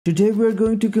Today we are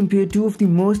going to compare two of the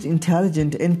most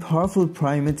intelligent and powerful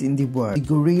primates in the world, the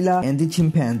gorilla and the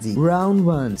chimpanzee. Round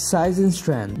 1. Size and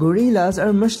strength. Gorillas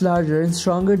are much larger and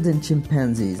stronger than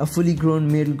chimpanzees. A fully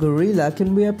grown male gorilla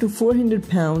can weigh up to 400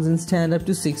 pounds and stand up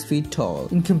to 6 feet tall.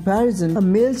 In comparison, a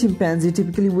male chimpanzee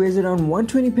typically weighs around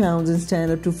 120 pounds and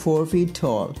stand up to 4 feet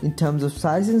tall. In terms of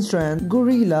size and strength,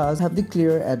 gorillas have the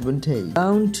clear advantage.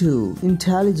 Round 2.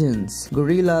 Intelligence.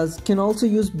 Gorillas can also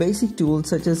use basic tools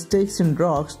such as sticks and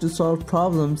rocks to solve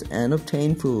problems and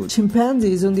obtain food.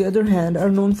 Chimpanzees, on the other hand, are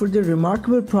known for their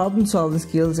remarkable problem-solving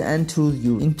skills and tool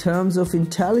use. In terms of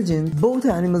intelligence, both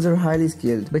animals are highly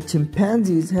skilled, but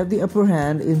chimpanzees have the upper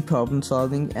hand in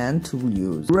problem-solving and tool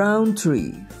use. Round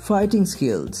 3. Fighting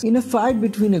skills. In a fight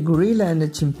between a gorilla and a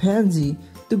chimpanzee,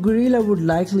 the gorilla would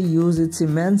likely use its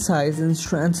immense size and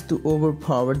strength to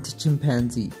overpower the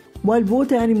chimpanzee. While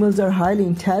both animals are highly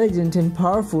intelligent and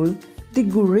powerful, the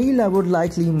gorilla would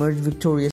likely emerge victorious